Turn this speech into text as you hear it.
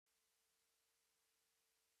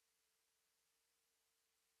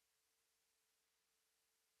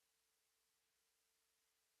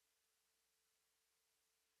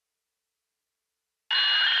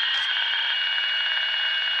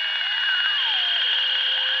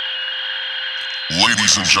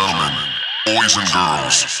Ladies and gentlemen, boys and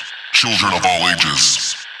girls, children of all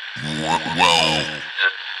ages, well,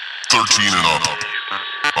 13 and up.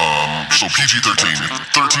 So PG-13,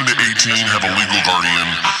 13 to 18 have a legal guardian.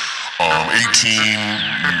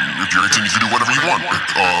 18, if you're 18, you can do whatever you want,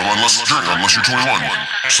 unless you're 21.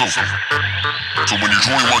 So when you're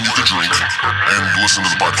 21, you can drink and listen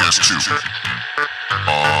to the podcast too.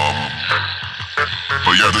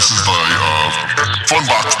 But yeah, this is the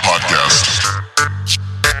Funbox Podcast.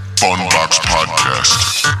 Funbox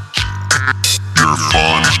Podcast. Your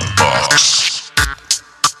fun box.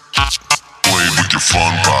 Play with your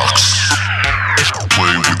fun box.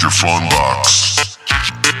 Play with your fun box.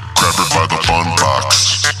 Grab it by the fun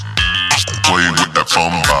box. Play with that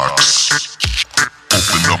fun box.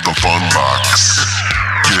 Open up the fun box.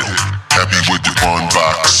 Get happy with your fun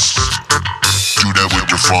box. Do that with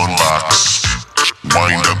your fun box.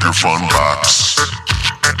 Wind up your fun box.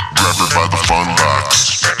 Grab it by the fun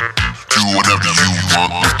box. Do whatever you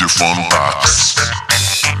want with your fun box.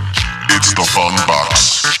 It's the fun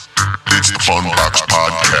box. It's the Fun Box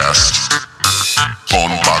Podcast.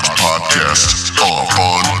 Fun Box Podcast. Fun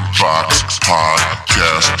Box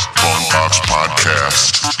Podcast. Fun Box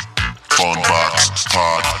Podcast. Fun Box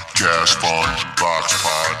Podcast. Fun Box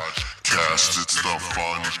Podcast. It's the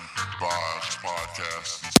Fun Box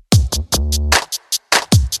Podcast.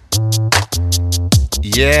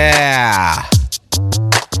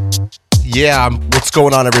 Yeah, what's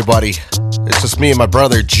going on, everybody? It's just me and my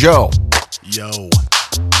brother, Joe. Yo.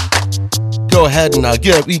 Go ahead and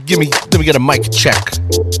let me get a mic check.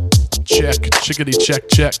 Check, chickadee check.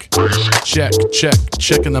 Checking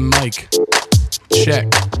the mic. Check.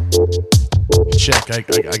 I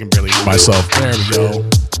can barely hear myself. There we go.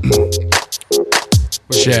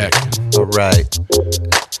 Check. All right.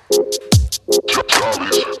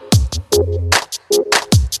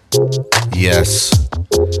 Yes.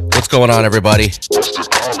 What's going on, everybody?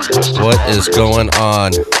 What is going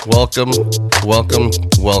on? Welcome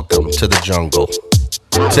to the jungle.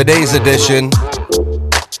 Today's edition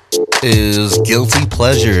is Guilty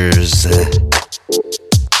Pleasures.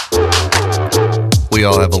 We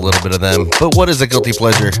all have a little bit of them, but what is a guilty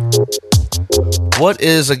pleasure? What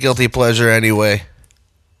is a guilty pleasure anyway?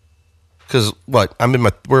 Because what?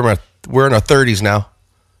 We're in our 30s now.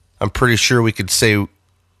 I'm pretty sure we could say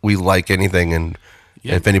we like anything, and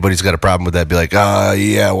if anybody's got a problem with that, be like, I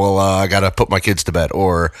gotta put my kids to bed,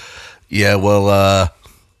 or the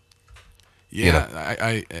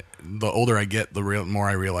older I get, the more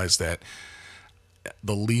I realize that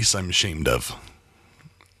the least I'm ashamed of.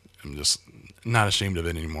 I'm just not ashamed of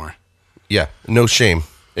it anymore. Yeah, no shame.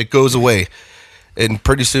 It goes away, and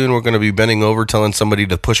pretty soon we're gonna be bending over telling somebody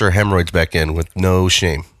to push our hemorrhoids back in with no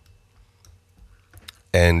shame.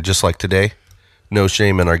 And just like today, no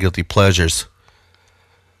shame in our guilty pleasures.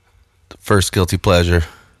 The first guilty pleasure,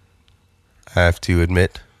 I have to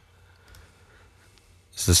admit,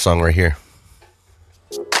 is this song right here.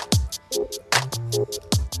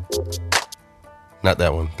 Not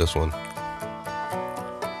that one, this one.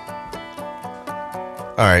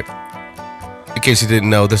 Alright. In case you didn't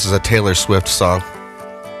know, this is a Taylor Swift song.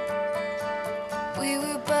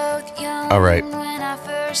 Alright.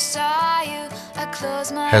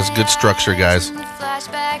 Has good structure, guys.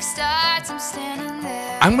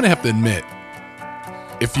 I'm going to have to admit,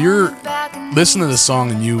 if you're listening to the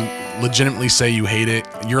song and you legitimately say you hate it,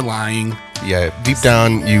 you're lying. Yeah, deep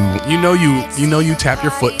down you tap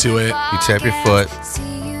your foot to it. You tap your foot.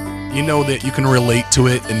 You know that you can relate to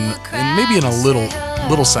it and maybe in a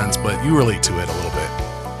little sense, but you relate to it a little bit.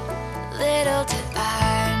 Little did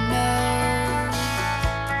I know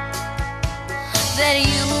that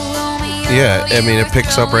you Yeah, I mean, it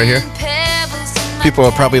picks up right here. People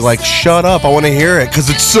are probably like, shut up, I want to hear it, because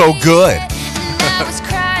it's so good.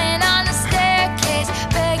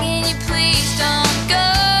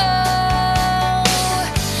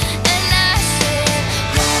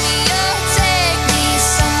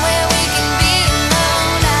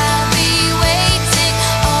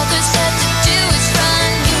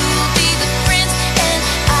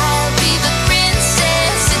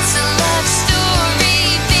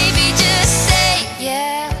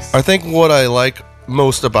 I think what I like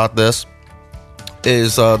most about this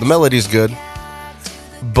is the melody's good,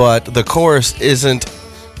 but the chorus isn't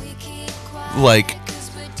like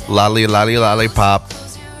lolly lolly lollipop.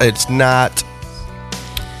 It's not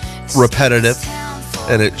repetitive,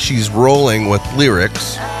 and she's rolling with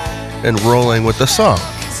lyrics and rolling with the song.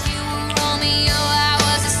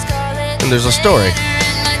 And there's a story.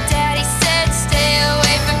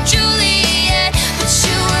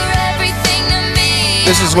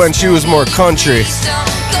 This is when she was more country.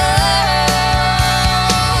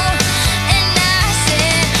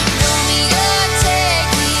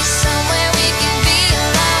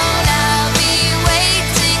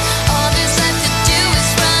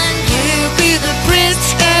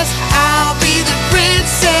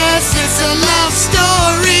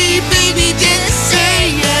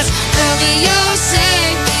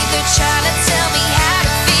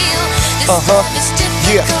 It's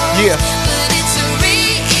difficult, yeah. but it's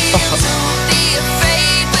real. Don't be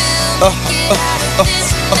afraid, we'll make it out of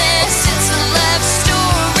this mess. It's a love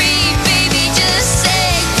story, baby, just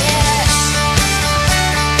say yes.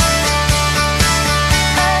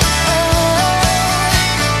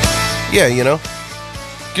 Yeah, you know,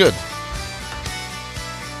 good.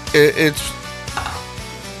 It's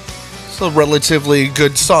a relatively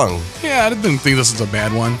good song. Yeah, I didn't think this is a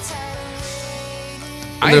bad one.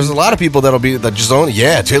 And there's a lot of people that just own it.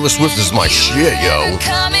 Yeah, Taylor Swift is my shit, yo.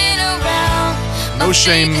 Coming around, No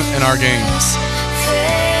shame in our game.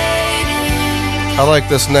 I like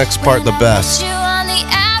this next part the best. You on the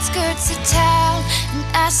outskirts of town, and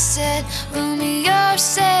I said, Romeo,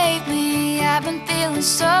 save me. I've been feeling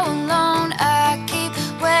so alone. I keep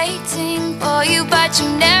waiting for you, but you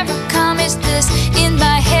never come. Is this in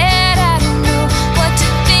my head? I don't know what to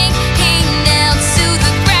think. He knelt to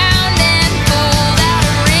the ground and pulled out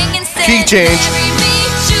a ring and said, Key change. Marry me,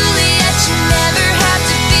 Juliet. You never have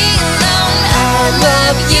to be alone. I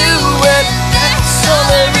love you, and that's all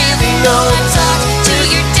I really know. Talk to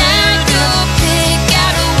your dad, go pick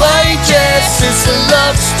out a white dress. It's a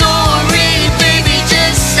love story, baby.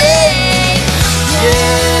 Just say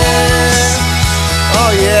yes.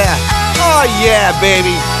 Oh yeah. Oh yeah,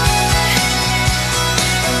 baby.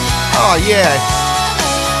 Oh yeah.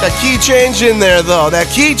 That key change in there though. That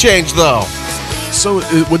key change though. So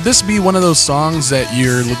would this be one of those songs that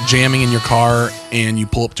you're jamming in your car and you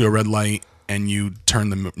pull up to a red light and you turn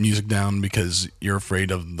the music down because you're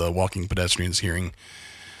afraid of the walking pedestrians hearing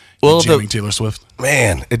you jamming Taylor Swift?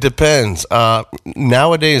 Man, it depends.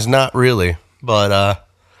 Nowadays, not really, but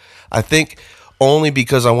I think only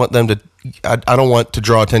because I want them to. I don't want to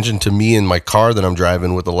draw attention to me in my car that I'm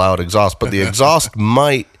driving with a loud exhaust, but the exhaust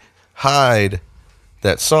might hide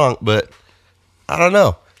that song. But I don't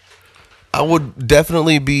know. I would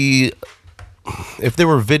definitely be, if there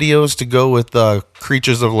were videos to go with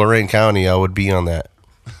Creatures of Lorraine County, I would be on that.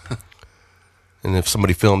 And if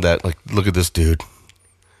somebody filmed that, like, look at this dude.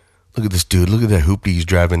 Look at this dude. Look at that hoopty he's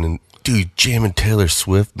driving. And dude, jamming Taylor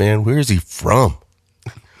Swift, man. Where is he from?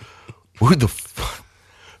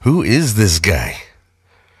 Who is this guy?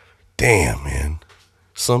 Damn, man.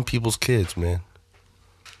 Some people's kids, man.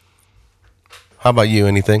 How about you?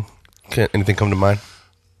 Anything? Anything come to mind?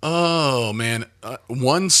 Oh, man.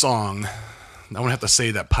 One song I'm going to have to say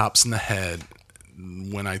that pops in the head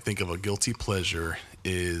when I think of a guilty pleasure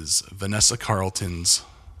is Vanessa Carlton's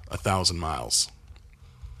 1,000 Miles.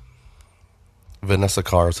 Vanessa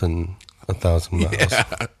Carlton, 1,000 Miles. Yeah.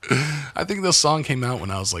 I think this song came out when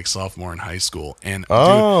I was like sophomore in high school. And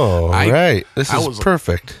right. This is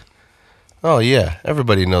perfect. Oh, yeah.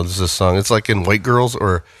 Everybody knows this song. It's like in White Girls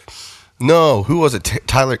or... No, who was it?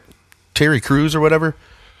 Terry Crews or whatever?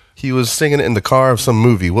 He was singing it in the car of some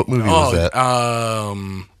movie. What movie was that?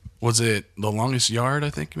 Was it The Longest Yard,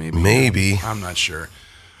 I think, maybe? Maybe. I'm not sure.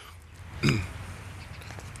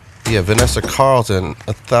 Yeah, Vanessa Carlton,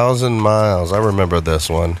 1,000 Miles. I remember this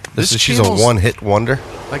one. She's a one-hit wonder.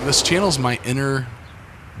 Like, this channel's my inner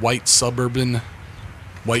white suburban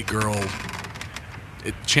white girl.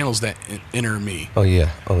 It channels that inner me. Oh,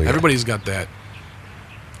 yeah. Everybody's got that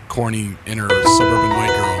corny inner suburban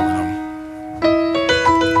white girl in them.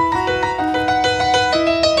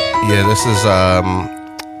 Yeah, this is,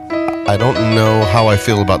 I don't know how I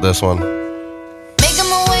feel about this one. Making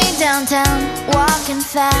my way downtown, walking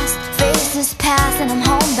fast, faces pass and I'm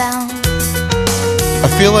homebound. I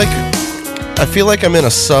feel like I'm in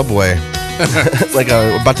a Subway. Like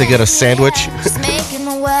I'm about to get a sandwich. Just making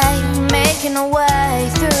my way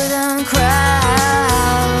through the crowd.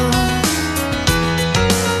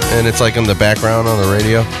 And it's like in the background on the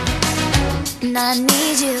radio. And I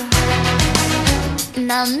need you,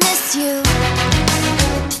 and I miss you,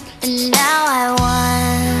 and now I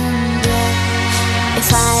wonder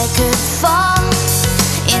if I could fall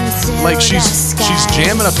into Like she's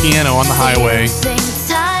jamming a piano on the highway.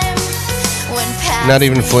 Not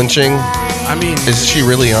even flinching. I mean, Is she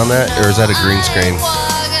really on that, or is that a green screen?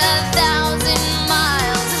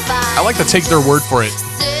 I like to take their word for it.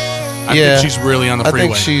 I think she's really on the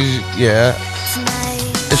freeway. I think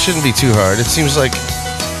it shouldn't be too hard. It seems like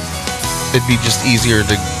it'd be just easier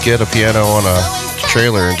to get a piano on a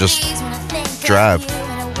trailer and just drive.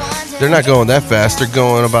 They're not going that fast. They're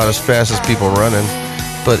going about as fast as people running.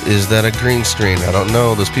 But is that a green screen? I don't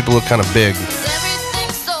know. Those people look kind of big.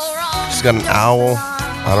 She's got an owl.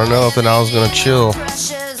 I don't know if an owl's going to chill.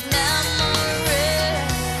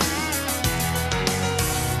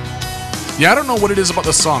 Yeah, I don't know what it is about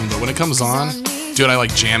the song, but when it comes on, dude, I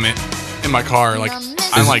like jam it in my car. Like,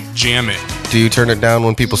 I like jam it. Do you turn it down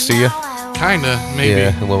when people see you? Kinda, maybe.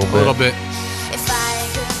 Yeah, a little bit. A little bit. If I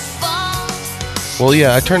could fall, Well,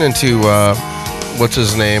 yeah, I turned into, what's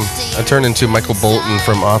his name? I turned into Michael Bolton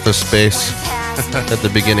from Office Space at the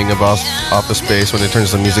beginning of Office Space when it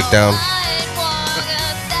turns the music down.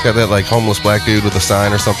 Got that, like, homeless black dude with a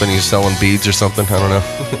sign or something. He's selling beads or something. I don't know.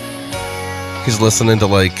 He's listening to,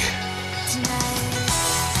 like,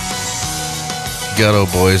 Ghetto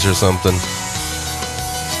Boys or something.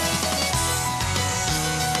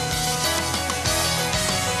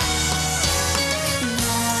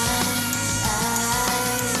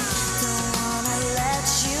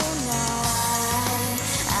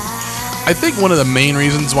 I think one of the main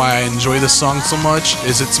reasons why I enjoy this song so much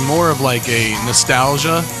is it's more of like a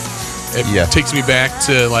nostalgia. It Yeah. takes me back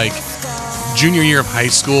to like junior year of high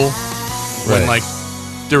school when Right. like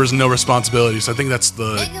there was no responsibilities. I think that's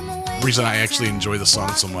the reason I actually enjoy the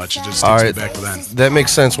song so much. It just All takes right. me back to then. That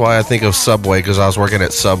makes sense why I think of Subway, because I was working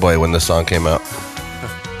at Subway when this song came out.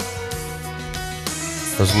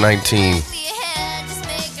 I was 19. just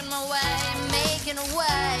making my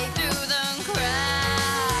way through the crowd.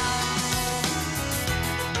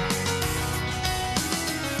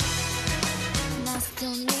 And I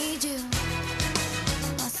still need you,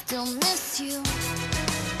 I still miss you,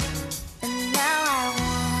 and now I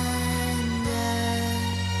wonder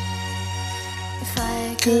if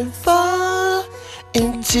I could fall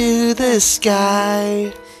into the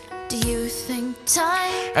sky. Do you think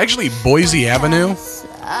time? Actually, Boise Avenue,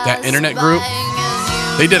 that internet group,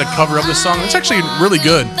 they did a cover of this song. It's actually really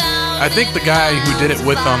good. I think the guy who did it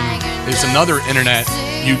with them is another internet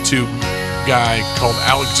YouTube guy called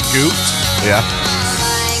Alex Goot. Yeah.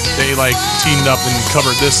 They like teamed up and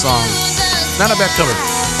covered this song. Not a bad cover.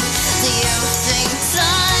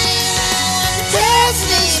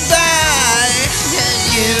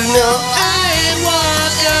 You know I'd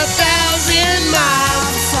walk 1,000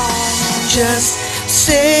 miles just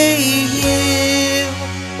stay here.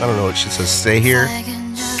 I don't know what she says. Stay here. I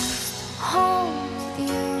can just hold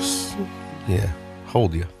you. Yeah.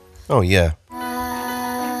 Hold you. Oh, yeah.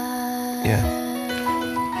 Yeah.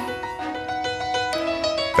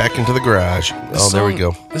 Back into the garage. Oh, there we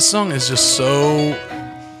go. This song is just so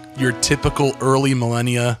your typical early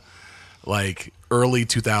millennia, like early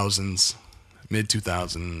 2000s, mid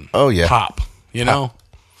 2000s. Oh, yeah. Pop, you know?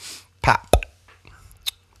 Pop.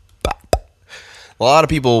 Pop. A lot of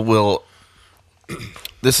people will.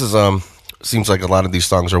 This is seems like a lot of these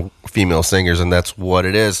songs are female singers, and that's what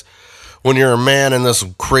it is. When you're a man in this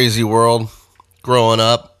crazy world, growing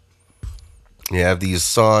up, you have these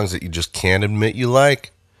songs that you just can't admit you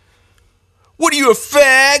like. What are you, a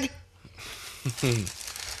fag?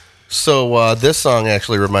 So this song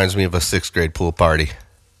actually reminds me of a 6th grade pool party.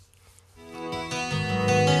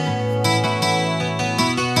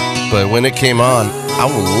 But when it came on, I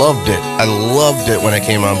loved it. I loved it when it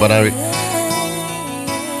came on. But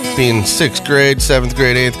being 6th grade, 7th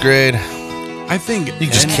grade, 8th grade, I think you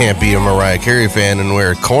just can't be a Mariah Carey fan and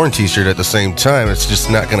wear a Korn t-shirt at the same time. It's just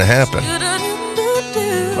not going to happen.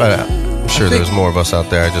 But I'm sure there's more of us out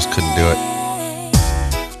there. I just couldn't do it.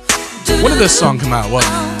 When did this song come out? What?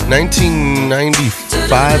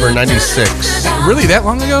 1995 or 96. Really that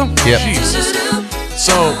long ago? Yep. Jesus.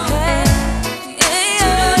 So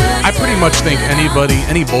I pretty much think any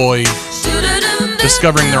boy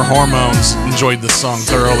discovering their hormones enjoyed this song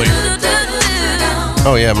thoroughly.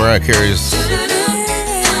 Oh yeah, Mariah Carey's.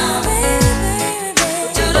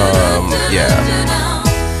 Yeah.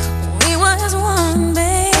 We was one,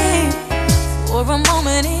 babe, for a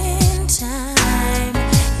moment in time,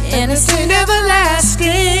 innocent,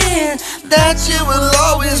 everlasting. That you will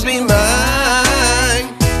always be mine.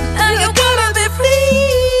 Now you're gonna be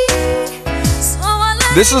free. So I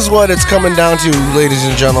let This is what it's coming down to, ladies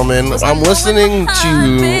and gentlemen. We're listening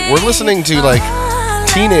to like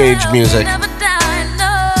teenage music, never die,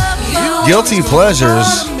 no. guilty pleasures.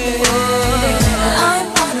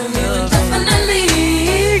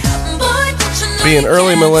 Being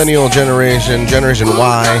early millennial generation, Generation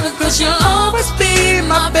Y. Cause you'll always be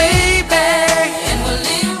my baby. And we'll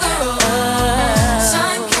linger on.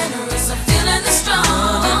 Time can erase a feeling that's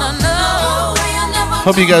strong. No way I'll never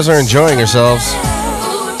Hope you guys are enjoying yourselves.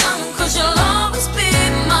 Cause you'll always be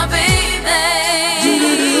my baby.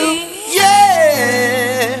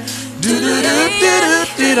 Yeah.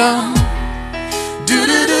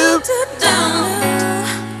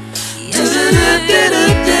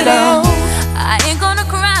 I ain't gonna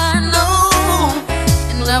cry, no.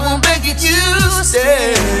 And I won't beg you to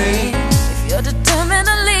stay. If you're determined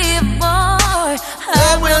to leave, boy,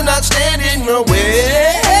 I will not stand in your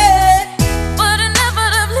way. But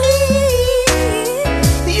inevitably,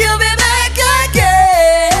 you'll be back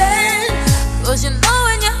again.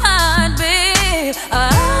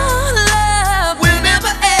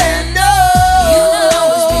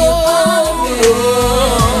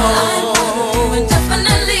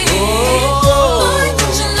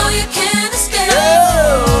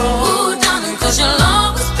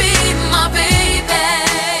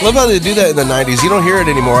 Love how they do that in the 90s. You don't hear it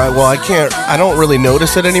anymore. I don't really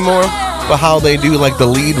notice it anymore. But how they do like the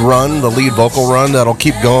lead vocal run that'll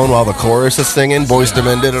keep going while the chorus is singing. Boyz II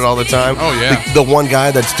Men did it all the time. Oh, yeah. The one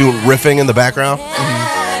guy that's doing riffing in the background.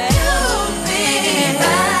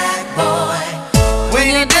 When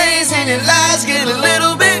your days and your lives get a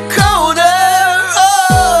little bit colder, I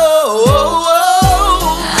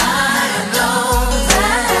know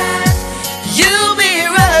that you'll be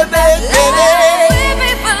right back,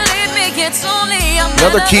 baby. Believe me, it's only a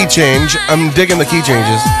Another key change. I'm digging the key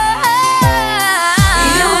changes.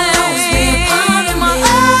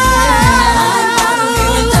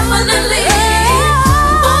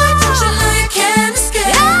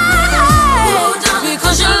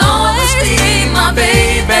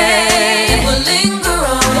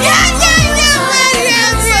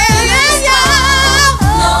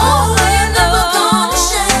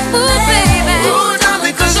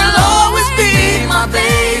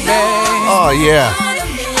 Oh yeah,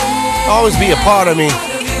 always be a part of me.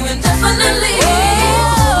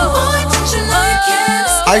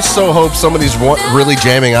 I so hope somebody's really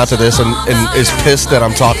jamming out to this and is pissed that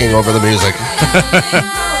I'm talking over the music.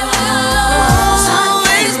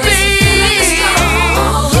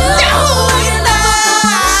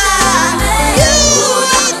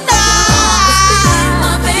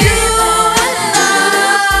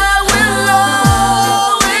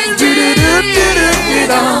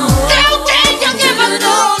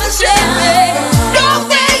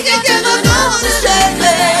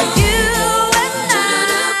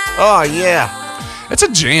 Oh yeah, It's a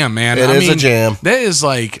jam, man. It is a jam. That is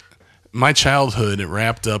like my childhood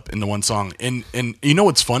wrapped up into one song. And you know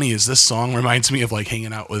what's funny is this song reminds me of like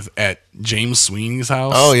hanging out at James Sweeney's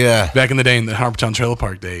house. Oh, yeah. Back in the day in the Harbortown Trailer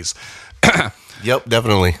Park days. Yep,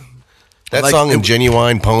 definitely. That Like, song in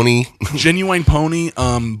Genuine Pony. Genuine Pony,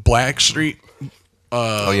 Blackstreet.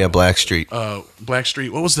 Oh yeah, Blackstreet.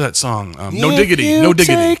 Blackstreet. What was that song? No Diggity. No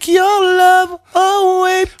Diggity. Take your love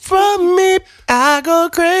away from me, I go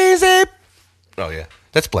crazy. Oh yeah,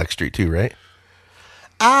 that's Blackstreet too, right?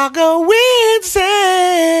 I'll go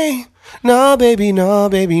insane. No baby, no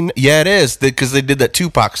baby. No. Yeah, it is because they did that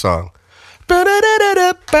Tupac song.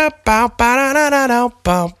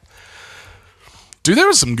 Dude, there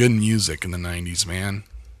was some good music in the 90s, man.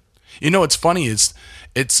 You know what's funny is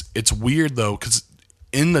it's weird though, because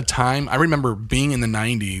in the time I remember being in the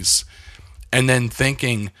 90s and then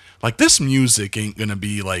thinking like this music ain't gonna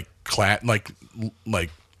be like classic.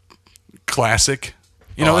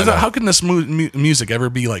 You know, how can this music ever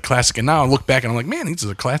be like classic? And now I look back and I'm like, man, these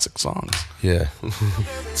are classic songs. Yeah.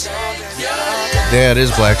 Yeah, it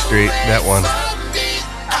is Blackstreet, that one.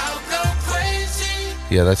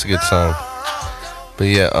 Yeah, that's a good song. But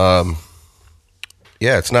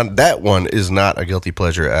yeah, it's not, that one is not a guilty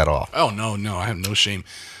pleasure at all. Oh, no, I have no shame.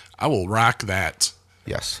 I will rock that.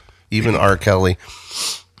 Yes. Even R. Kelly.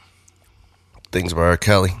 Things about R.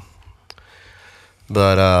 Kelly.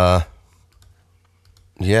 But,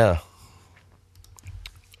 yeah.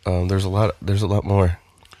 There's a lot more.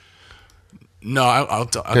 No, I'll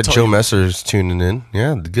Got tell Joe you. Messer's tuning in.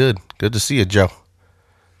 Yeah, good. Good to see you, Joe.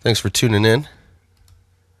 Thanks for tuning in.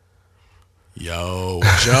 Yo,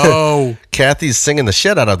 Joe. Kathy's singing the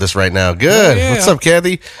shit out of this right now. Good. Oh, yeah. What's up,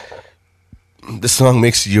 Kathy? This song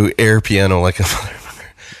makes you air piano like a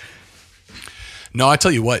motherfucker. No, I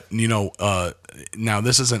tell you what, now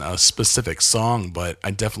this isn't a specific song, but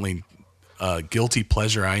I definitely guilty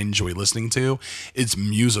pleasure I enjoy listening to is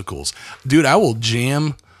musicals. Dude, I will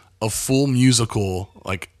jam a full musical,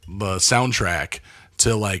 like the soundtrack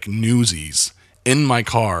to like Newsies in my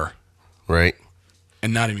car Right.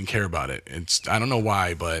 and not even care about it. I don't know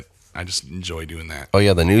why, but I just enjoy doing that. Oh,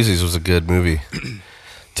 yeah, The Newsies was a good movie.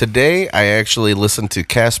 Today, I actually listened to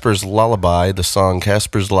Casper's Lullaby, the song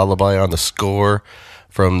Casper's Lullaby on the score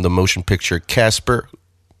from the motion picture Casper.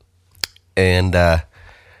 And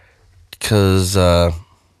because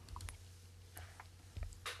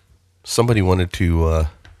somebody wanted to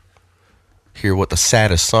hear what the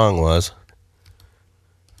saddest song was.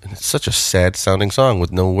 And it's such a sad sounding song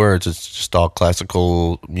with no words. It's just all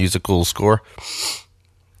classical musical score.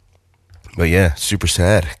 But yeah, super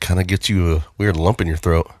sad. Kind of gets you a weird lump in your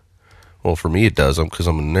throat. Well, for me it does, because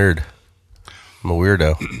I'm a nerd. I'm a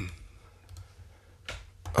weirdo.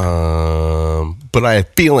 But I have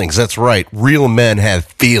feelings. That's right. Real men have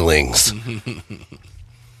feelings. They're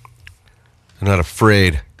not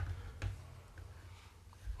afraid.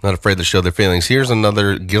 Not afraid to show their feelings. Here's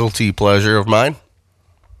another guilty pleasure of mine.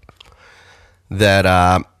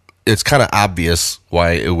 That it's kind of obvious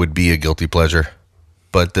why it would be a guilty pleasure.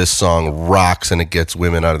 But this song rocks and it gets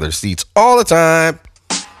women out of their seats all the time.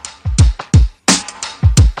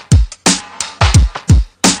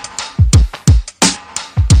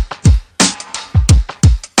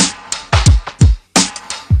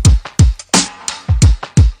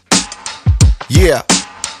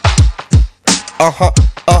 1, 1,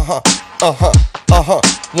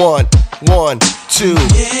 2,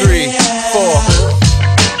 3, 4.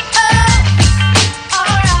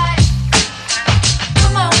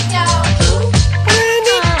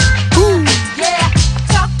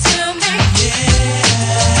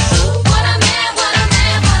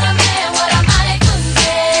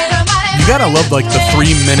 You gotta love like the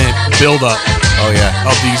 3-minute build-up. Oh yeah,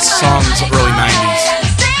 of these songs early 90s.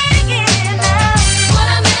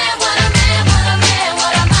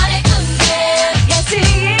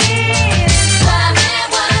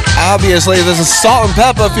 Obviously, this is Salt and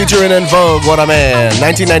Pepper featuring En Vogue. What a Man,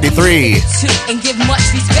 1993. And give much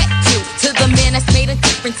respect to the man that's made a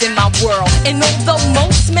difference in my world. And although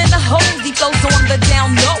most men are hoes, he goes on the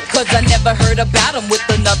down low. Cause I never heard about him with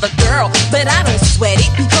another girl. But I don't sweat it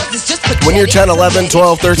because it's just pathetic. When you're 10, 11,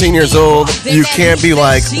 12, 13 years old, you can't be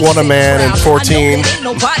like, what a man, and 14. Ain't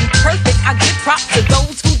nobody perfect. I give props to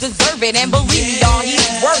those who deserve it. And believe me, y'all, he's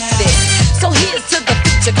worth it. So here's to the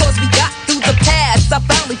future, cause we got through the past. I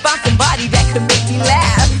finally found somebody that could make me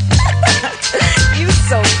laugh. You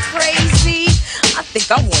so crazy. I think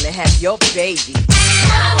I wanna have your baby.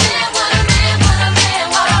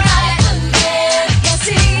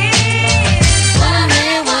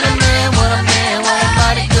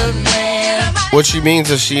 What she means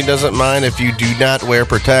is she doesn't mind if you do not wear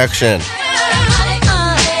protection.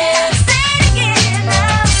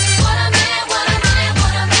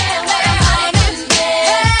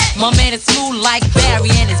 My man is smooth like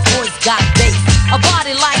Barry and his voice got bass. A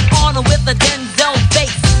body like Arnold with a Denzel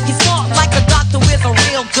face. He's smart like a doctor with a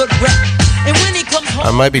real good rep. And when he comes home,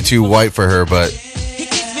 I might be too white for her, but he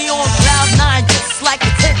keeps me on cloud 9 just like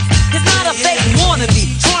a tip. He's not a fake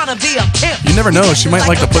wannabe, trying to be a pimp. You never know. She might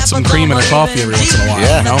like to put some cream in her coffee every once in a while.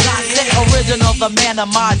 Yeah. You know? Original, the man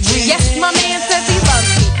of my dreams. Yes, my man says he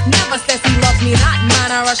loves me. Never says he loves me not.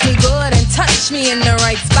 Mine, I rush me good and touch me in the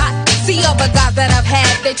right spot. See other guys that I've had,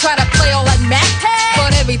 they try to play all like Mac.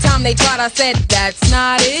 But every time they tried, I said, that's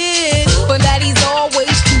not it. But that he's always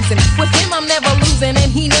choosing. With him, I'm never losing. And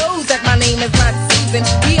he knows that my name is not Susan.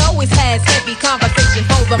 He always has heavy conversation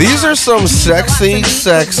for the these are some sexy,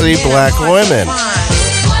 sexy black women.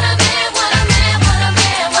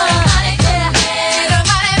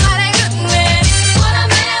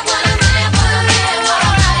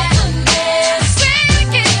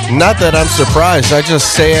 Not that I'm surprised, I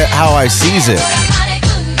just say it how I sees it.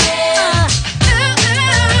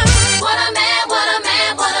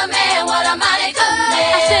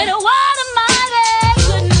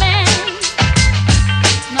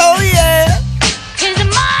 Oh yeah.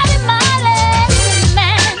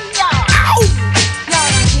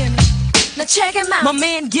 Check him out. My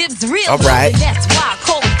man gives real all right. love, and that's why I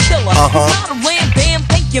call him killer. He's not a wham bam,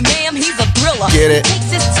 thank you ma'am, he's a thriller. Get it. He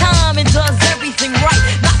takes his time and does everything right.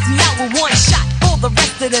 Knocks me out with one shot for the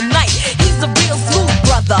rest of the night. He's a real smooth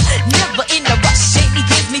brother, never in a rush. And he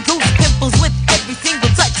gives me goose pimples with every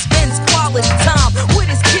single touch. Spends quality time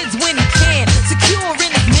with his kids when he can. Secure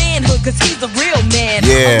in his manhood, cause he's a real man.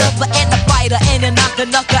 Yeah. A lover and a fighter and a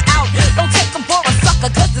knocker out. Don't take him for a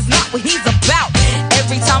sucker, cause it's not what he's about.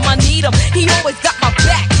 Every time I need him, he always got my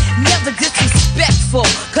back. Never disrespectful,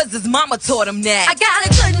 cause his mama taught him that. I got a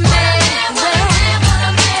good man.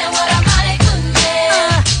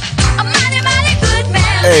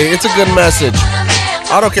 Hey, it's a good message.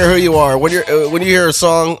 I don't care who you are. When you hear a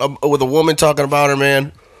song with a woman talking about her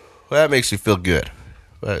man, well, that makes you feel good.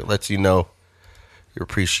 It lets you know you're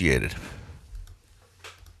appreciated.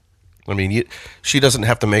 I mean, she doesn't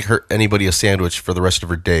have to make anybody a sandwich for the rest of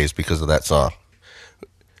her days because of that song.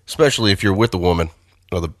 Especially if you're with a woman,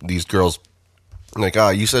 or these girls, like,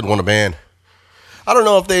 you said want a man. I don't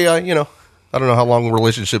know if they, I don't know how long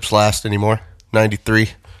relationships last anymore. 93.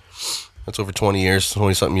 That's over 20 years,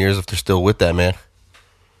 20-something years if they're still with that man.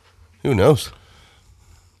 Who knows?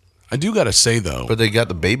 I do gotta say though, But they got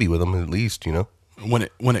the baby with them at least, you know?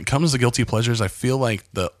 when it comes to guilty pleasures, I feel like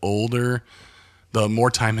the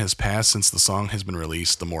more time has passed since the song has been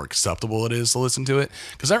released, the more acceptable it is to listen to it.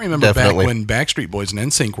 Because I remember Definitely. back when Backstreet Boys and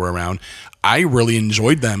NSYNC were around, I really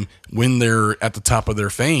enjoyed them when they're at the top of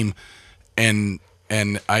their fame, and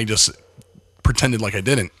I just pretended like I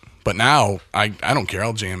didn't. But now I don't care.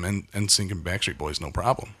 I'll jam NSYNC and Backstreet Boys, no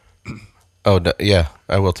problem. Oh, yeah,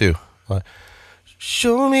 I will too.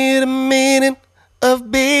 Show me the meaning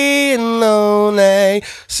of being lonely.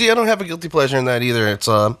 See, I don't have a guilty pleasure in that either. It's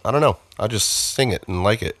I don't know. I'll just sing it and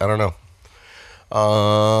like it. I don't know.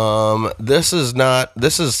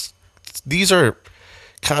 These are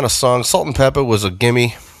kind of songs. Salt and Pepper was a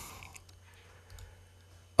gimme.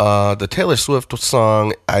 The Taylor Swift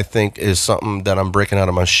song, I think, is something that I'm breaking out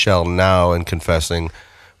of my shell now and confessing.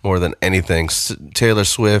 more than anything. Taylor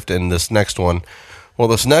Swift and this next one. Well,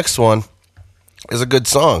 this next one is a good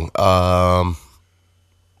song.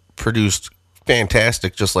 Produced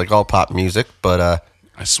fantastic, just like all pop music. But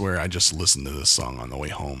I swear I just listened to this song on the way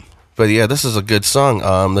home. But yeah, this is a good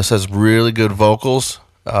song. This has really good vocals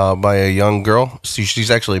by a young girl. She's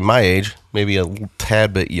actually my age, maybe a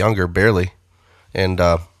tad bit younger, barely. And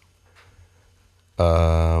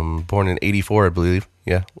born in 84, I believe.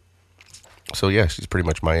 Yeah. So yeah, she's pretty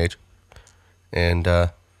much my age. And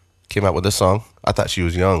came out with this song. I thought she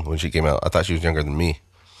was young when she came out. I thought she was younger than me.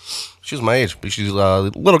 She was my age, but she's a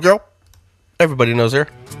little girl. Everybody knows her.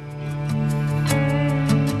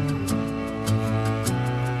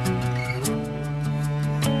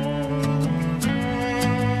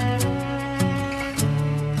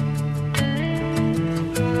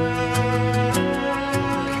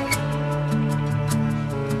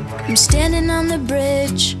 I'm standing on the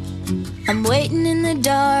bridge, I'm waiting in the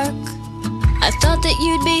dark. I thought that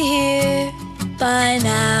you'd be here by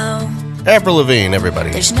now. Avril Lavigne,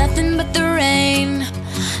 everybody. There's nothing but the rain,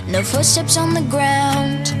 no footsteps on the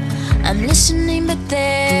ground. I'm listening but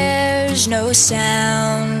there's no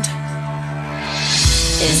sound.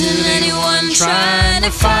 Isn't anyone trying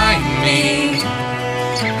to find me?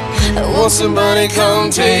 Won't somebody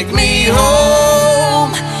come take me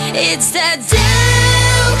home? It's that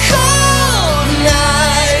damn cold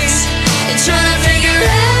night, and trying to figure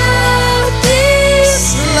out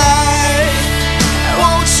this life.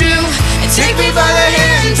 Won't you take me by the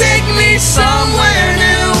hand, take me somewhere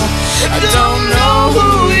new? I don't know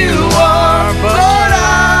who you are, but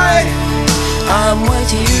I'm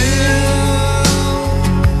with you.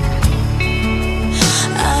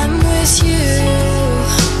 I'm with you.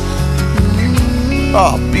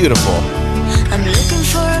 Oh, beautiful. I'm looking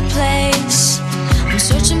for a place, I'm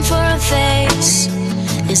searching for a face.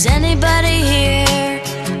 Is anybody here?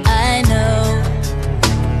 I know.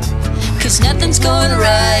 'Cause nothing's going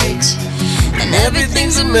right, and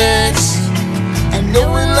everything's a mess, and no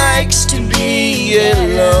one likes to be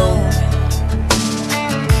alone.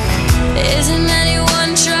 Isn't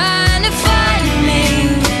anyone trying to find me?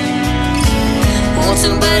 Won't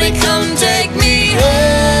somebody come take me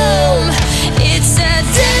home? It's a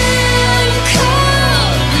damn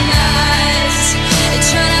cold night,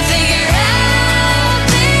 trying to figure out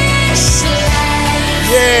this life.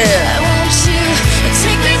 Yeah. Won't you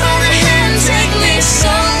take me by the hand, take me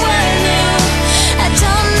somewhere new? I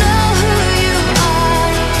don't know who you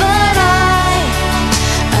are, but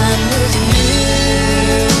I'm with you.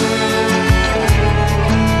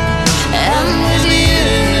 I'm with you.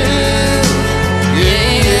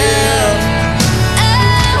 Yeah.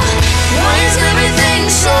 Oh, why is everything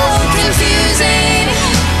so confusing?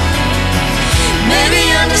 Maybe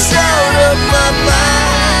I'm just out of my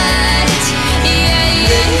mind. Yeah,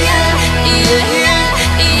 yeah, yeah, yeah, yeah,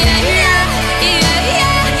 yeah, yeah, yeah,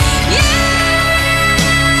 yeah.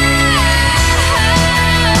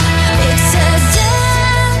 It's a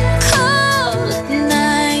damn cold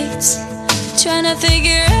night, trying to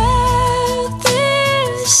figure out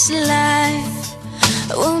this life.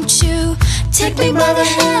 Won't you take me by the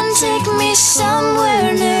hand, take me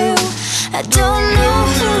somewhere new? I don't know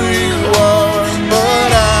who you are,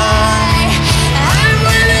 but I'm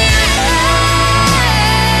with you.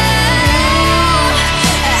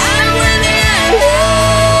 I'm with you.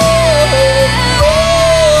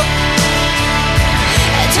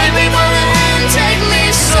 Take me by the hand, take me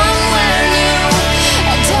somewhere new.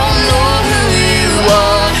 I don't know who you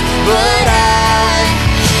are, but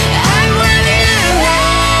I'm with you.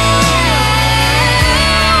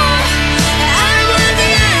 I'm with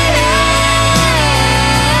you.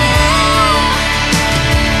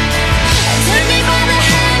 Take me by the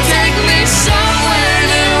hand, take me somewhere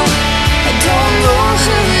new. I don't know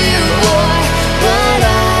who you are, but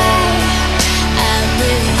I'm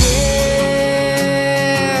with you.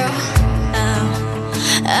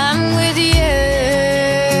 I'm with you.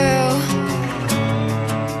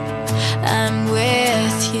 I'm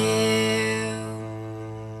with you.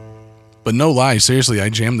 But no lie, seriously, I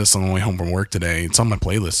jammed this on the way home from work today. It's on my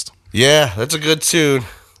playlist. Yeah, that's a good tune.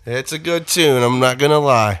 It's a good tune. I'm not gonna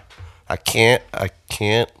lie. I can't.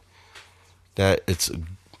 That it's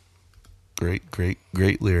great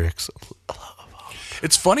lyrics.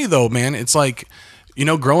 It's funny though, man. It's like, you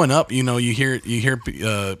know, growing up, you know, you hear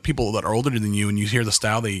people that are older than you, and you hear the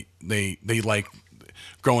style they like.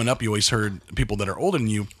 Growing up, you always heard people that are older than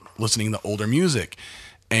you listening to older music,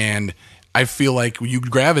 and I feel like you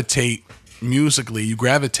gravitate musically. You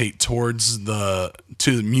gravitate towards to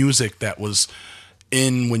music that was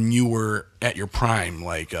in when you were at your prime,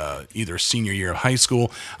 like either senior year of high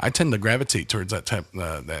school. I tend to gravitate towards that type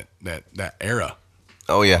that era.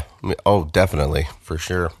 Oh yeah. Oh, definitely, for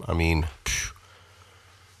sure. I mean,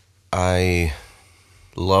 I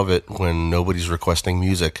love it when nobody's requesting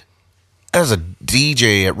music. As a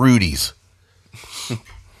DJ at Rudy's,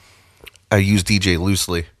 I use DJ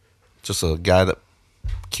loosely. Just a guy that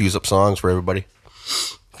queues up songs for everybody,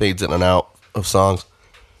 fades in and out of songs.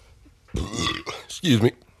 Excuse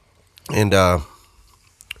me. And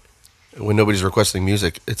when nobody's requesting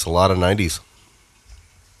music, it's a lot of 90s.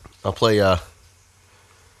 I'll play.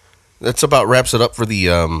 That's about wraps it up for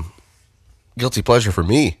the guilty pleasure for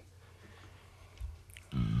me.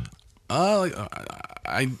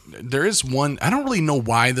 There is one. I don't really know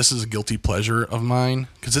why this is a guilty pleasure of mine,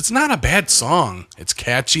 because it's not a bad song. It's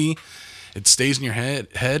catchy. It stays in your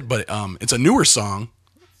head, but it's a newer song.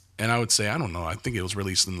 And I would say, I don't know, I think it was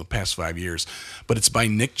released in the past 5 years. But it's by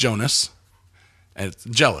Nick Jonas. And it's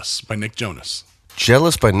Jealous by Nick Jonas.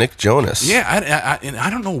 Jealous by Nick Jonas. Yeah, and I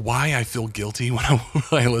don't know why I feel guilty when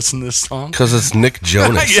I listen to this song. Because it's Nick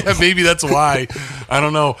Jonas. Yeah, maybe that's why. I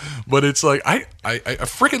don't know. But it's like, I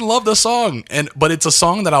freaking love the song. But it's a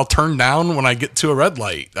song that I'll turn down when I get to a red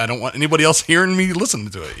light. I don't want anybody else hearing me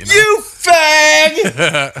listen to it. You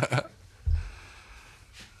fag!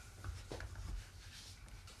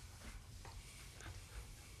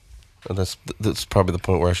 That's probably the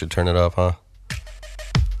point where I should turn it up, huh?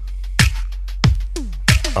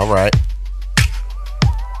 All right.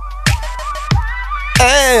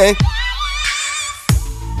 Hey.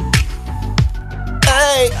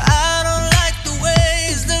 Hey. I don't like the way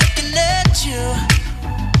he's looking at you.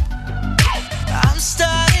 I'm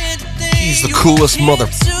starting to think He's the coolest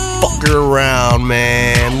motherfucker around,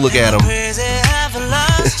 man. Look at him. Crazy, I've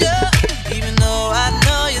lost you. Even though I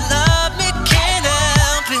know you love me, can't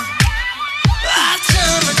help it. I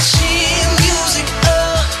turn my chin music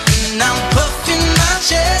up and I'm puffing my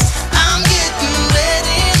chest. I'm getting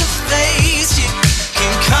ready to face you.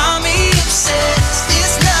 Can call me obsessed.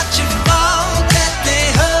 It's not your fault that they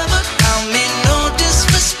hover. I mean no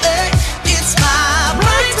disrespect. It's my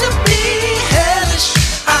right to be hellish.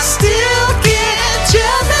 I still get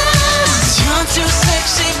jealous. You're too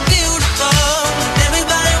sexy, beautiful.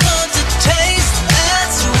 Everybody wants a taste.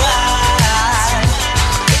 That's why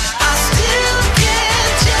I still get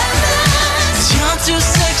jealous. You're too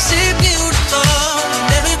sexy, beautiful.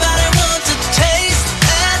 Everybody wants a taste.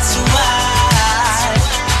 That's why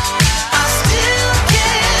I still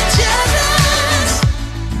get jealous.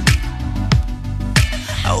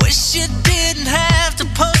 I wish you didn't have to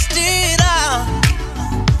post it out.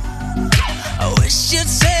 I wish you'd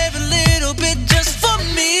save a little bit just for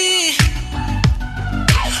me.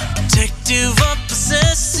 Protective or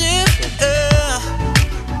possessive,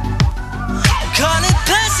 call it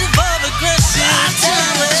passive or aggressive. I turn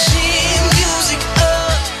my chin music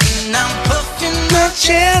up and I'm puffing my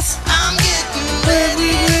chest. I'm getting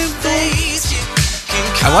ready to face you.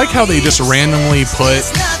 I like how they just randomly put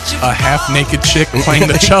a half-naked chick playing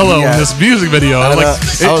the cello Yeah. in this music video. I know.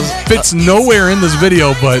 It fits nowhere in this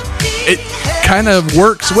video, but it kind of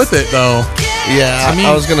works with it, though. Yeah, I mean-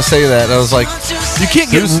 I was going to say that. I was like, You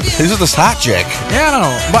can't get... who's this hot chick? Yeah, I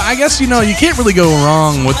know. But I guess, you can't really go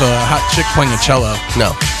wrong with a hot chick playing a cello.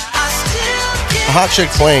 No. A hot chick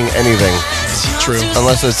playing anything. True.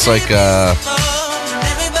 Unless it's like,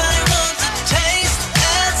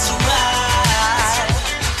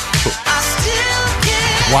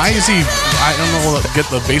 Why is he... I don't know, get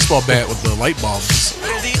the baseball bat with the light bulbs.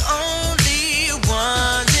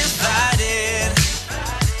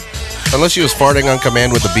 unless she was farting on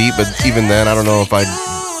command with the beat, but even then, I don't know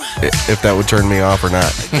if that would turn me off or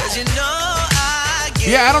not.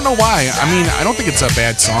 Yeah, I don't know why. I mean, I don't think it's a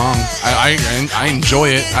bad song. I enjoy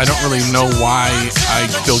it. I don't really know why I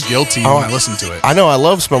feel guilty when I listen to it. I know I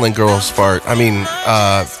love smelling girls fart. I mean,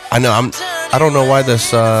 I don't know why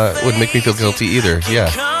this would make me feel guilty either.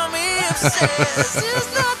 Yeah.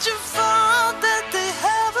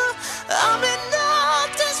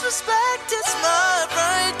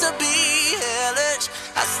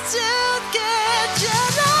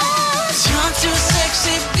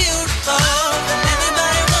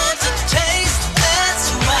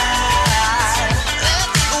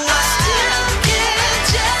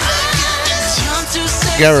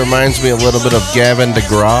 Guy reminds me a little bit of Gavin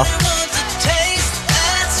DeGraw.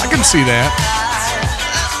 I can see that.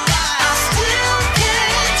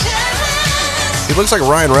 He looks like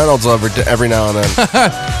Ryan Reynolds every now and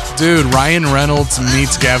then. Dude, Ryan Reynolds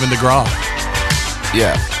meets Gavin DeGraw.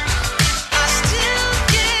 Yeah.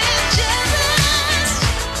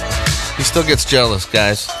 He still gets jealous,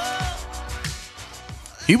 guys.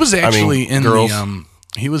 He was actually in girls.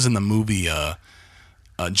 he was in the movie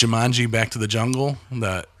Jumanji: Back to the Jungle,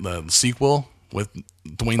 the sequel with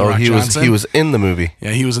Dwayne The Rock Johnson. He was in the movie.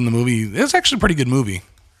 Yeah, he was in the movie. It was actually a pretty good movie.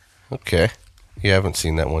 Okay. You haven't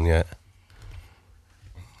seen that one yet.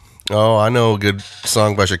 Oh, I know a good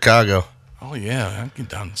song by Chicago. Oh yeah, I'd get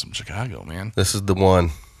down to some Chicago, man. This is the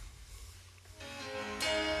one.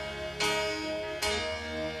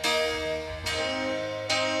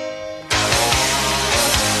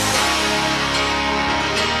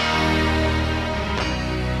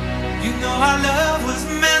 You know our love was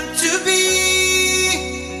meant to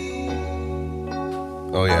be.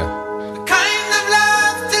 Oh, yeah. The kind of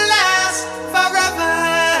love to last forever.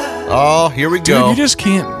 Oh, here we Dude, go. you just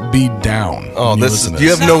can't be down. Oh, when you this listen is, to you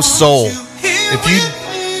this. have no soul. Here If you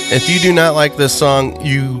if you do not like this song,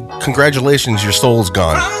 congratulations, your soul's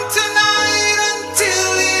gone. from tonight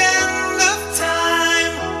until the end of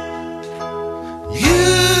time. You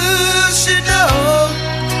should know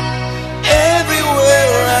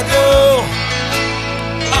everywhere I go,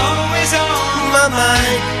 always on my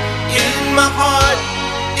mind, in my heart,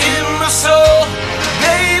 in my soul.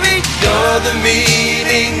 Baby, you're the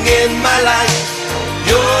meaning in my life.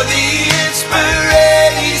 You're the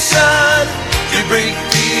inspiration. You bring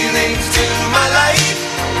feelings to my life.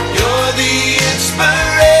 You're the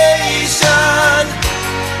inspiration.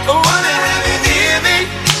 I wanna have you near me.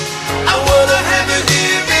 I wanna have you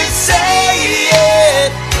hear me say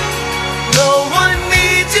it. No one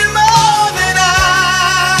needs you more than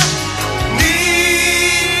I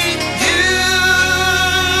need you.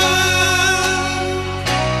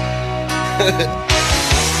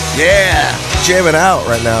 Yeah, jamming out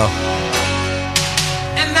right now.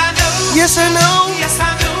 And I know, yes I know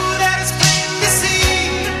that it's plain to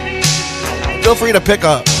see. Feel free to pick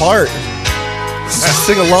a part.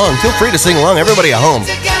 Sing along. Feel free to sing along. Everybody at home.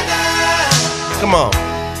 Together. Come on.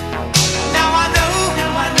 Now I know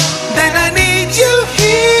that I need you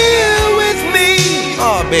here with me.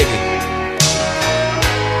 Oh, baby.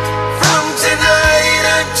 From tonight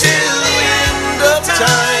until the end of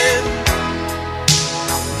time.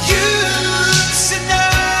 You should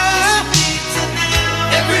know.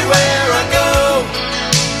 Everywhere I go,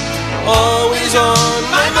 always on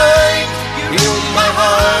my mind, in my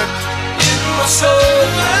heart, in my soul.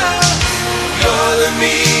 You're the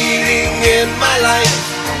meaning in my life.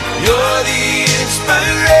 You're the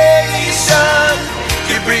inspiration.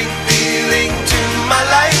 You bring feeling to my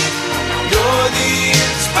life. You're the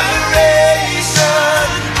inspiration.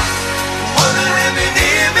 Wanna have you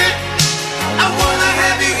near me. I wanna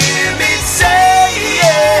have you hear me say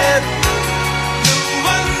it. No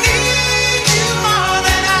one needs you more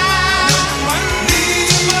than I. No one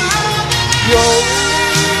needs you more than I.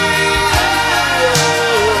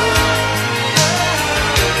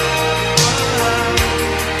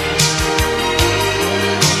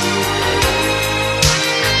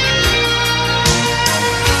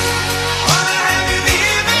 Wanna have you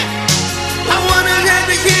near me. I wanna have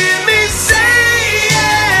you hear me say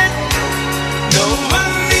it. No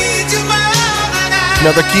one needs you more than I.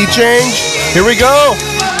 Another key change. Here we go.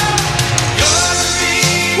 You're the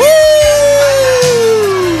meaning. Woo!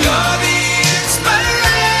 You're the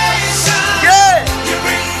inspiration. Yeah. You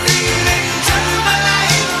bring feeling to my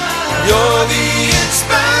life. You're the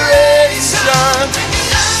inspiration.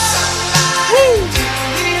 Woo.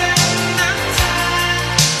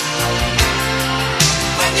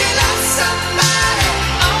 When you love somebody,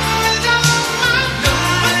 always on my mind. No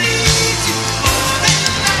one needs you more than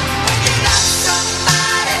that. When you love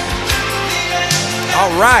somebody,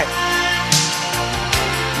 All right.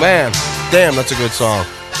 Man, damn, that's a good song.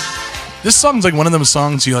 This song's like one of them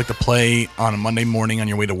songs you like to play on a Monday morning on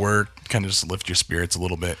your way to work, kind of just lift your spirits a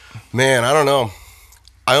little bit. Man, I don't know.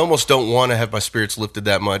 I almost don't want to have my spirits lifted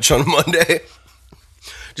that much on a Monday.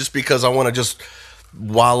 Just because I want to just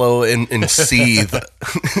wallow and seethe.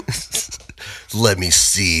 Let me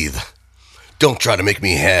seethe. Don't try to make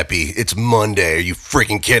me happy. It's Monday. Are you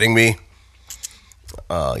freaking kidding me?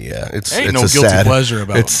 Oh, yeah. It's Ain't it's no a guilty sad, pleasure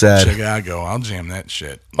about it's sad. Chicago. I'll jam that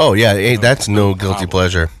shit. Oh, yeah. Hey, that's no guilty problem.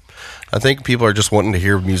 pleasure. I think people are just wanting to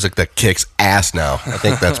hear music that kicks ass now. I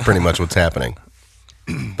think that's pretty much what's happening.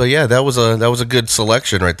 But yeah, that was a good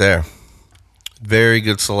selection right there. Very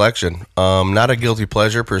good selection. Not a guilty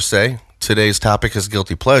pleasure per se. Today's topic is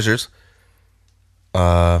guilty pleasures.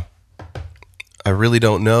 I really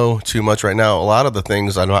don't know too much right now. A lot of the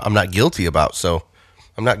things I'm not guilty about, so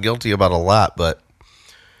I'm not guilty about a lot, but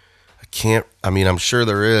I'm sure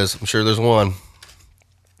there is. I'm sure there's one.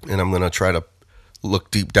 And I'm going to try to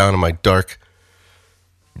look deep down in my dark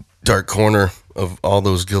corner of all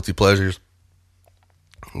those guilty pleasures.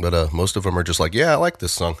 But most of them are just like, yeah, I like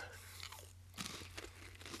this song.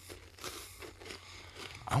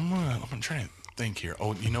 I'm trying to think here.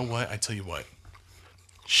 Oh, you know what? I tell you what.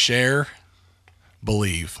 Cher,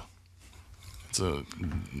 Believe. It's a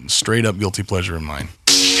straight up guilty pleasure of mine.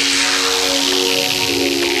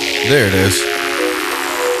 There it is.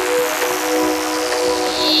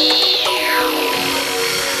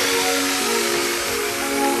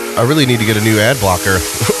 I really need to get a new ad blocker.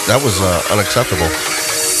 That was unacceptable.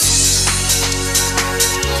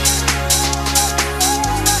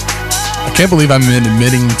 I can't believe I'm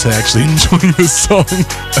admitting to actually enjoying this song.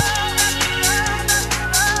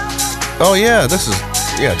 Oh yeah, this is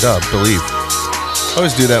Believe. I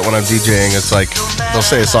always do that when I'm DJing. It's like they'll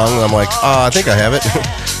say a song and I'm like, I think I have it.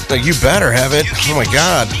 Like, you better have it. Oh my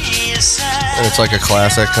god. And it's like a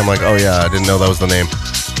classic. I'm like, oh yeah, I didn't know that was the name.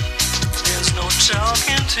 There's no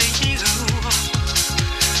talking to you.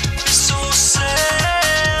 It's so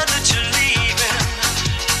sad that you're leaving.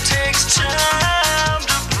 It takes time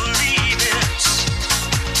to believe it.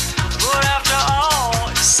 But after all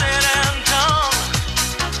is said and done,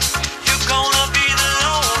 you're gonna be the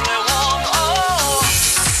lonely one. Oh,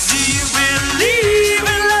 do you believe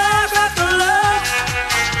in life after love?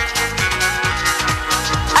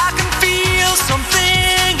 I can feel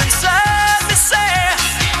something inside me say,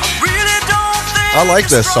 I really don't think I like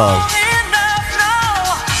this song. it's strong enough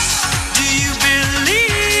now. Do you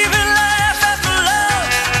believe in life after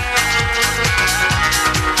love?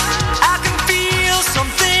 I can feel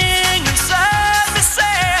something inside me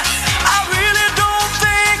say, I really don't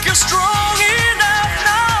think you're strong enough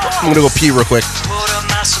now. I'm gonna go pee real quick. What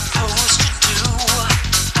am I supposed to do?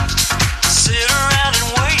 Sit around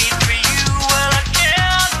and wait for you? Well, I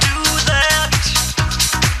can't do that.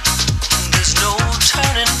 There's no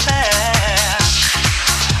turning back.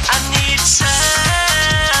 I need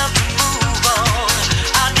time to move on.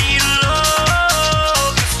 I need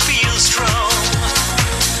love to feel strong.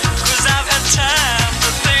 'Cause I've had time to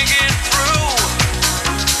think it through.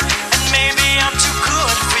 And maybe I'm too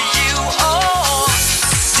good for you. Oh,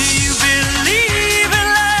 do you believe in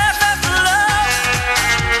life after love?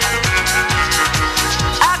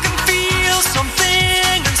 I can feel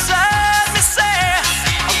something inside me say,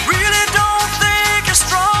 I really don't think you're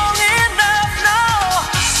strong enough now.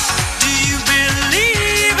 Do you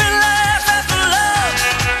believe in life after love?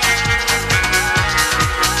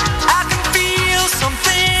 I can feel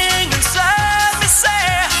something inside me say,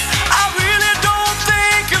 I really don't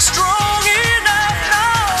think you're strong enough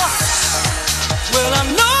now. Well, I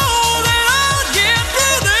know that I'll get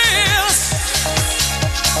through this,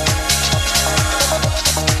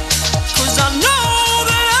 'cause I know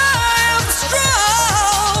that I am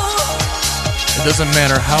strong. It doesn't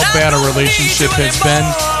matter how bad a relationship has been,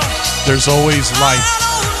 there's always life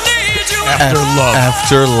after love.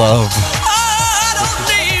 After love. I don't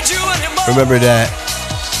need you anymore. Remember that.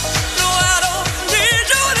 No, I don't need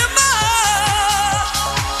you anymore.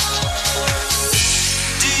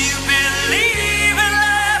 Do you believe in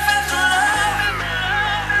life after love?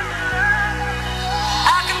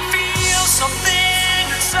 I can feel something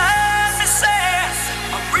inside me say,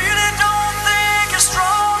 I really don't think you're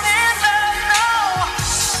strong enough now.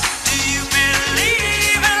 Do you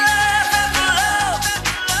believe in life after love?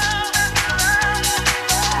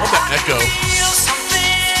 Love that echo. Feel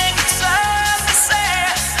something inside me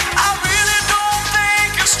say, I really don't think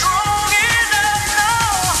you're strong enough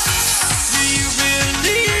now. Do you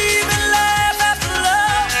believe in life after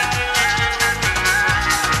love?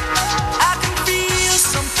 I can feel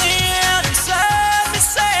something inside me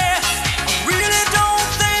say, I really don't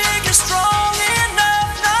think you're strong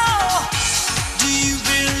enough now. Do you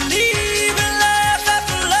believe in life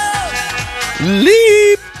after love?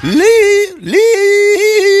 Leave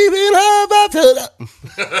in love after love.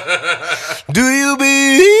 Do you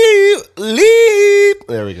believe?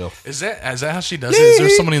 There we go. Is that how she does it? Is there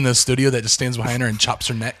someone in the studio that just stands behind her and chops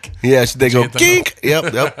her neck? Yeah, they go hit the kink.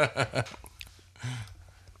 Yep.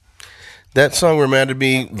 That song reminded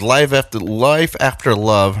me, Life After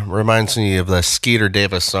Love reminds me of the Skeeter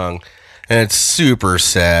Davis song. And it's super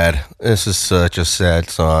sad. This is such a sad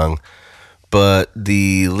song. But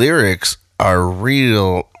the lyrics are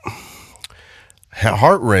real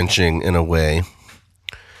heart-wrenching in a way.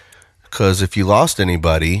 Because if you lost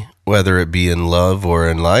anybody, whether it be in love or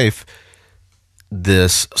in life,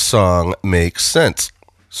 this song makes sense.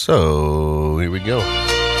 So, here we go.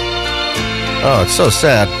 Oh, it's so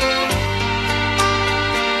sad.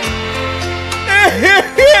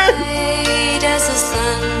 Why does the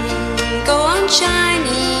sun go on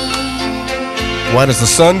shining? Why does the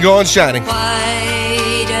sun go on shining?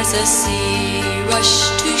 Why does the sea rush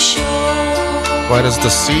to shore? Why does the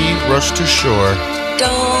sea rush to shore?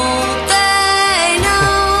 Don't they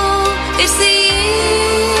know it's the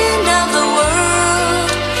end of the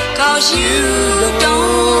world? 'Cause you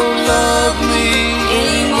don't love me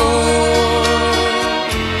anymore.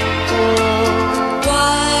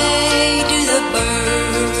 Why do the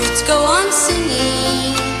birds go on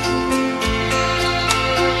singing?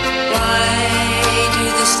 Why do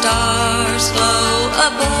the stars glow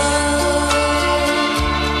above?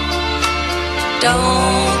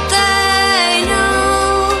 Don't they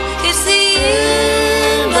know it's the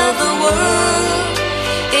end of the world?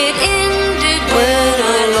 It ended when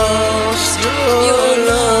I lost your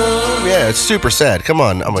love. Yeah, it's super sad. Come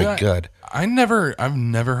on. Oh my Dude, god. I've never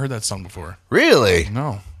heard that song before. Really?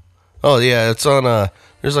 No. Oh yeah, it's on there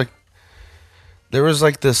was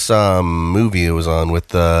like this movie it was on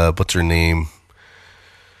with what's her name?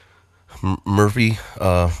 Murphy,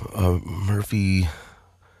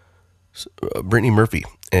 Brittany Murphy,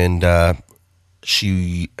 and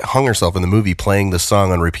she hung herself in the movie playing the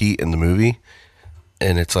song on repeat in the movie,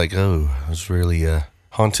 and it's like, oh, it was really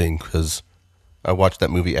haunting because I watched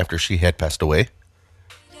that movie after she had passed away.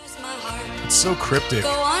 Does my heart It's so cryptic. go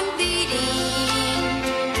on beating?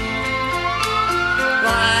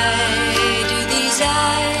 Why do these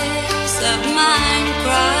eyes of mine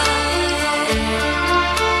cry?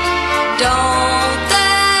 Don't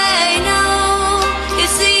they know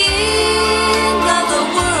it's the end of the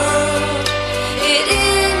world? It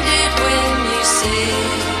ended when you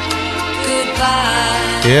said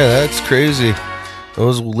goodbye. Yeah, that's crazy.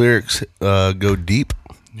 Those lyrics go deep.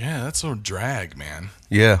 Yeah, that's so drag, man.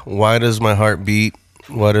 Yeah. Why does my heart beat?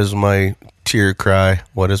 Why does my tear cry?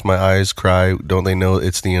 Why does my eyes cry? Don't they know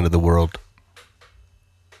it's the end of the world?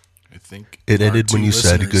 I think It our ended two when you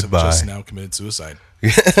said listeners have goodbye. Just now committed suicide.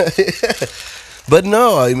 But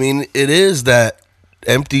no, I mean, it is that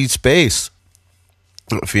empty space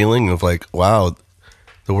feeling of like, wow,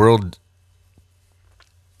 the world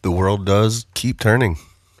does keep turning,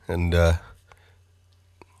 and but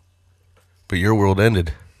your world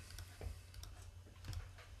ended.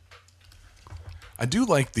 I do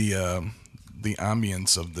like the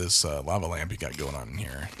ambience of this lava lamp you got going on in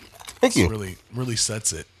here. Thank you. Really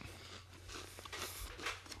sets it.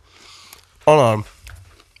 Hold on.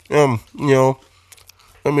 I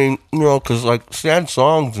mean, because like sad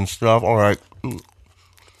songs and stuff are like,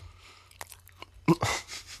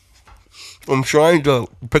 I'm trying to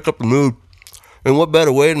pick up the mood, and what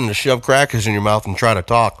better way than to shove crackers in your mouth and try to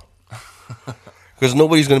talk? Because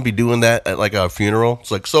nobody's gonna be doing that at like a funeral.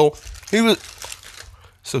 It's like, he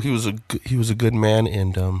was a good man,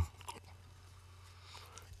 and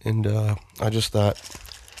I just thought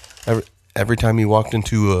every time he walked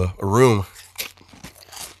into a room,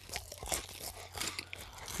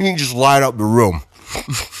 he can just light up the room.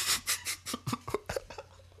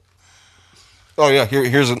 Oh yeah,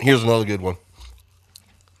 here's another good one.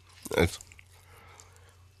 It's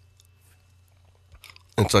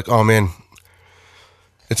like, oh man,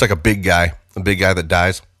 it's like a big guy that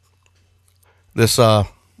dies. This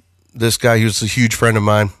guy, he was a huge friend of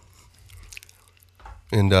mine,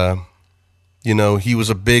 and he was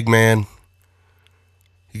a big man.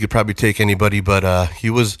 He could probably take anybody, but he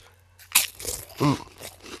was a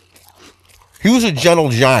gentle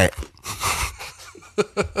giant.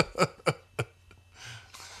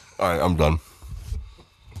 All right, I'm done.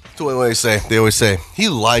 That's what they always say. They always say he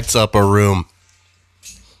lights up a room.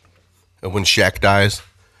 And when Shaq dies,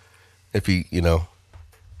 if he,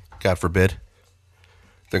 God forbid,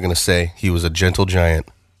 they're gonna say he was a gentle giant,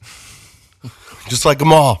 just like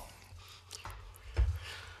them all.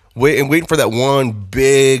 Waiting for that one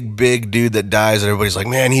big dude that dies, and everybody's like,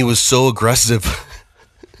 man, he was so aggressive.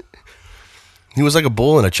 He was like a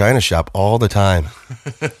bull in a china shop all the time.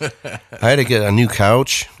 I had to get a new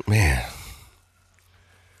couch. Man.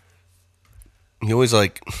 He always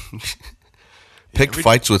picked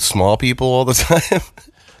fights with small people all the time.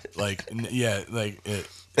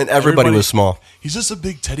 And everybody was small. He's just a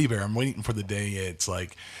big teddy bear. I'm waiting for the day it's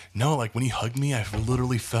like, no, like when he hugged me, I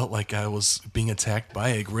literally felt like I was being attacked by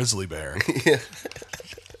a grizzly bear. Yeah.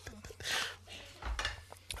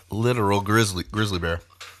 Literal grizzly bear.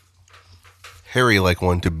 Hairy like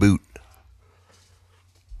one to boot.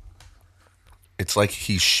 It's like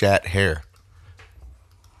he shat hair.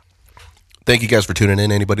 Thank you guys for tuning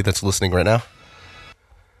in. Anybody that's listening right now.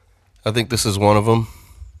 I think this is one of them.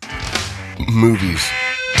 Movies.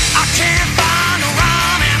 I can't find a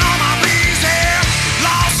rhyme in all my reasons.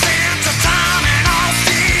 Lost sense of time in all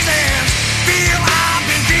seasons. Feel I've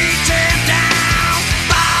been beaten down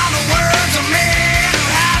by the words of men who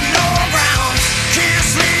have no grounds. Can't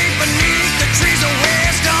sleep beneath the trees of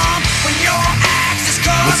wisdom when you're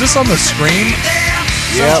this on the Scream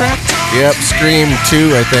Yep. soundtrack? Yep. Scream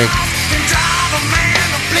 2, I think.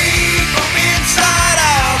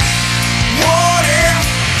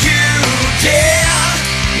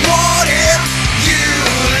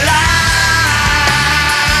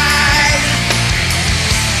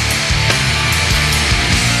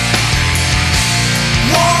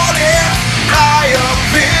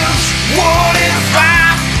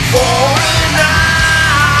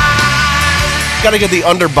 Got to get the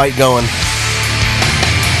underbite going.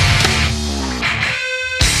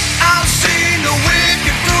 I've seen the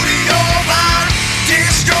wicked fruit of your vine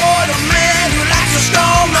destroy the man who likes to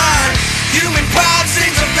stole mine. Human pride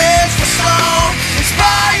sings a vengeful song,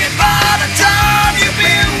 inspired by the time you've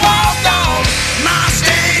been walked on. My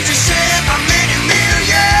stage is shared by many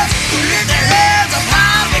millions who lift their heads up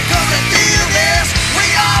high because they feel this. We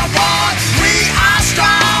are one, we are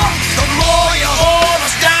strong. The more you hold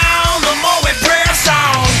us down, the more we press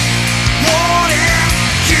on. What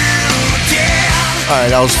if you did? All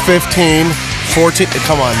right, I was 15, 14.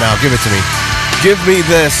 Come on now, give it to me. Give me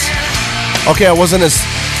this. Okay, I wasn't as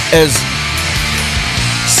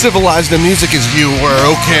civilized in music as you were,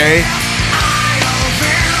 okay?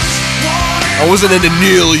 I wasn't into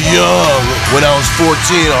Neil Young when I was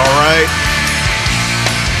 14, all right?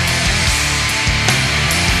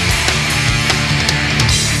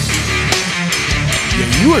 Yeah,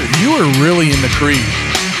 you were really into Creed.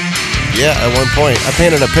 Yeah, at one point. I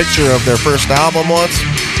painted a picture of their first album once.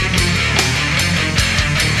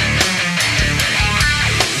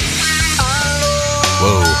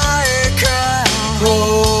 Whoa.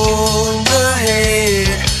 Hold the hate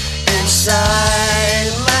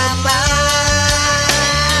inside my mind.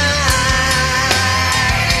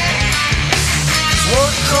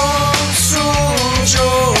 What controls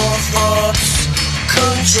your thoughts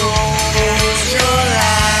controls your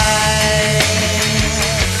life.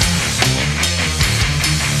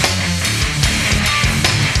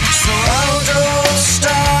 So I'll just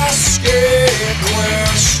ask a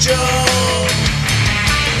question.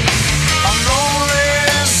 An only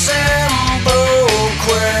simple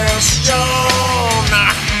question.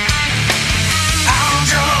 I'll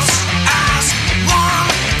just ask one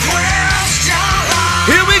question.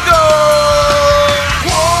 Here we go.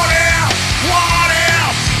 What if, what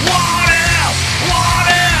if, what if, what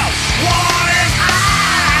if, what if I,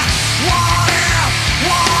 what if,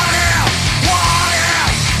 what if, what if,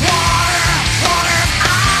 what if, what if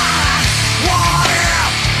I, what if,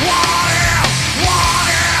 what if, what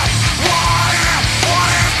if, what if, what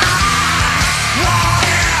if I, what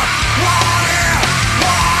if, what if,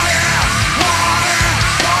 what if, what if,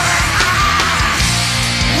 what if I,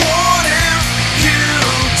 what if you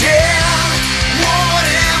did, what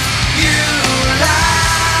if you lied,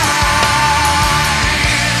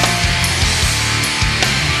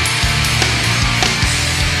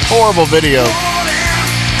 Horrible video. what if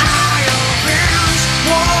I avenge,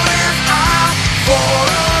 what if I for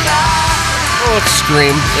a lie? Oh, it's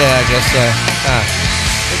Scream. Yeah, I guess.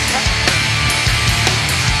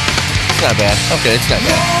 It's not bad. Okay, it's not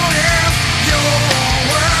bad. What if your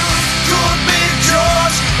world could be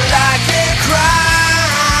judged like a crime?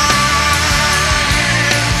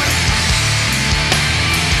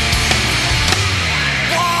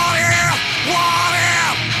 What if, what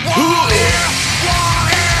if, what if,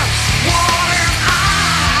 what if, what if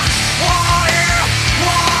I, what if,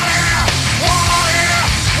 what if, what if,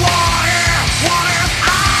 what if, what if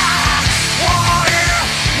I, what if,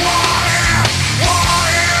 what if, what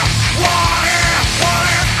if, what if, what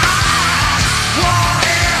if I, what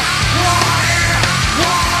if, what if,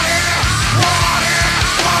 what if, what if,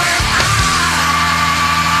 what if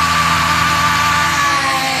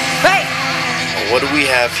I? What do we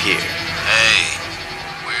have here? Hey,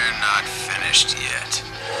 we're not finished yet.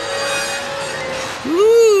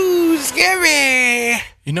 Ooh, scary.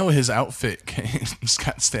 You know his outfit,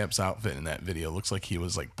 Scott Stapp's outfit in that video looks like he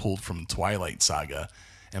was like pulled from Twilight Saga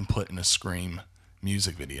and put in a Scream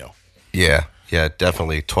music video. Yeah,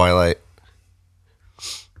 definitely. Twilight.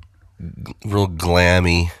 Real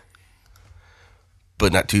glammy.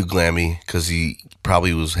 But not too glammy, because he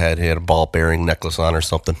probably had a ball bearing necklace on or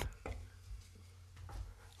something.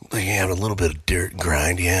 Like, yeah, a little bit of dirt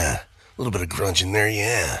grind, yeah. A little bit of grunge in there,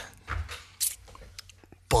 yeah.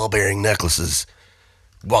 Ball bearing necklaces.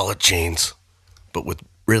 Wallet chains. But with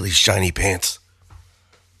really shiny pants.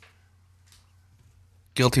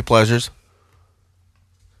 Guilty pleasures.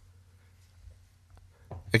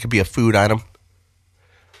 It could be a food item.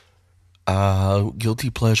 Guilty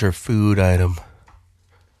pleasure food item.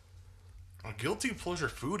 A guilty pleasure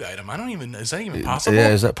food item? I don't even, is that even possible? Yeah,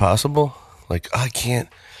 is that possible? Like, I can't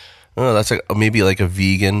Oh, that's like maybe like a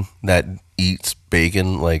vegan that eats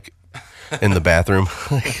bacon like in the bathroom,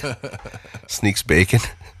 like, sneaks bacon.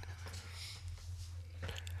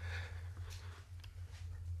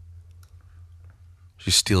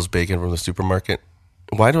 She steals bacon from the supermarket.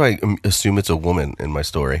 Why do I assume it's a woman in my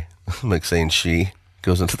story? I'm like saying she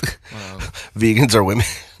goes into the vegans are women.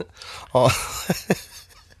 Oh,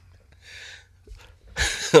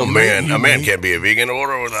 oh man, a man can't be a vegan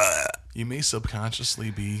or with that. You may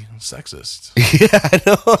subconsciously be sexist. Yeah, I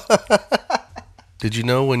know. Did you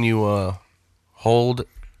know when you hold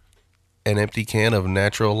an empty can of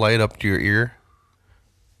natural light up to your ear,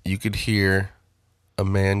 you could hear a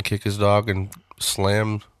man kick his dog and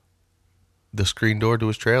slam the screen door to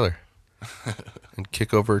his trailer and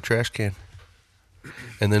kick over a trash can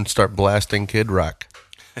and then start blasting Kid Rock.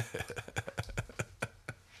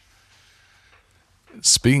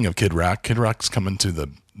 Speaking of Kid Rock's coming to the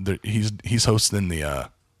he's hosting the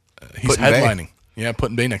he's Put-in-Bay. headlining. Yeah,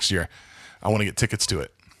 Put-in-Bay next year. I want to get tickets to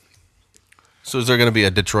it. So is there going to be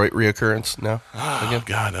a Detroit reoccurrence now? Oh,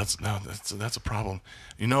 God, that's a problem.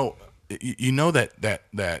 You know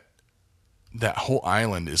that whole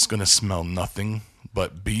island is going to smell nothing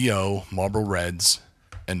but BO, Marlboro Reds,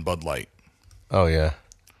 and Bud Light. Oh yeah,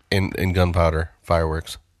 and gunpowder,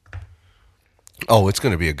 fireworks. Oh, it's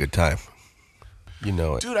going to be a good time. You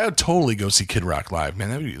know it. Dude, I would totally go see Kid Rock live, man.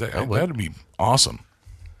 That'd be awesome.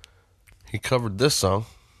 He covered this song.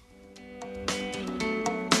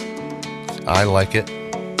 I like it.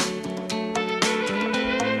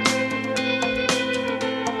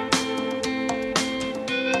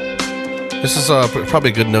 This is probably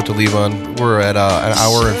a good note to leave on. We're at an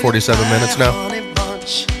hour and 47 minutes now.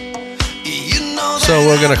 So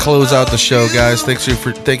we're going to close out the show, guys. Thank you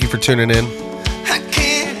for tuning in. I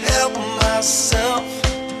can't help myself.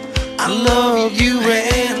 I love you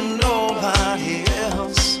and nobody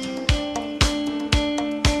else.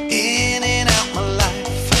 In and out my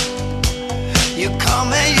life, you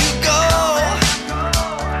come and you go,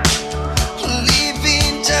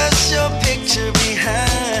 leaving just your picture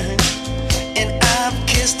behind. And I've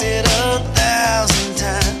kissed it 1,000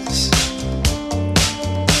 times.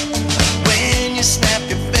 When you snap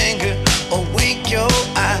your finger or wink your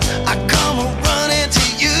eye, I come running to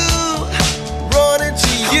you. Running to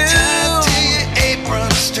you. I'm tied to your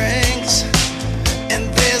apron strings, and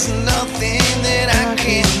there's nothing that I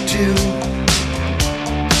can do.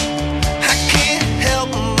 I can't help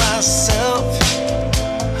myself.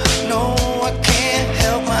 No, I can't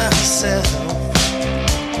help myself.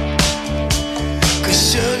 'Cause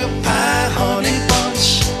sugar pie, honey bunch,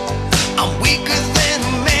 I'm weaker than a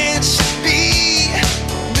man should be. I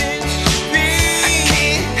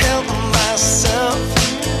can't help myself.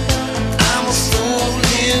 I'm a fool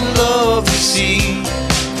in love, you see.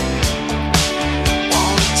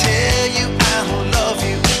 Wanna tell you I love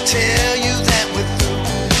you, tell you that we're through,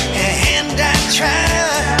 and I try.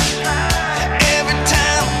 Every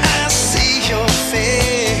time I see your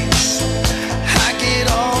face, I get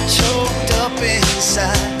all choked up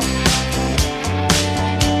inside.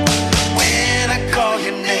 When I call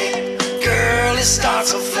your name, girl, it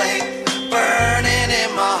starts a flame burning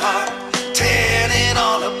in my heart, tearing it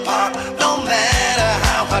all apart. No matter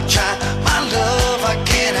how I try, my love I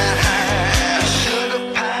cannot hide. Sugar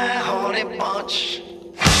pie, honey bunch,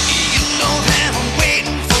 you know that I'm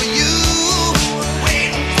waiting for you,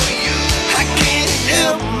 waiting for you. I can't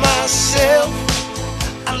help myself.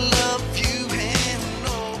 I love you and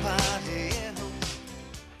nobody else.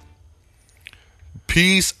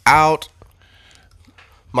 Peace out,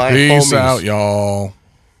 my Peace homies. out, y'all.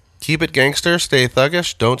 Keep it gangster, stay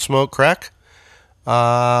thuggish, don't smoke crack.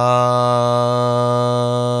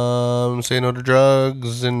 Say no to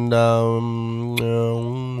drugs and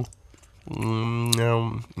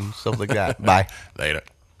stuff like that. Bye. Later.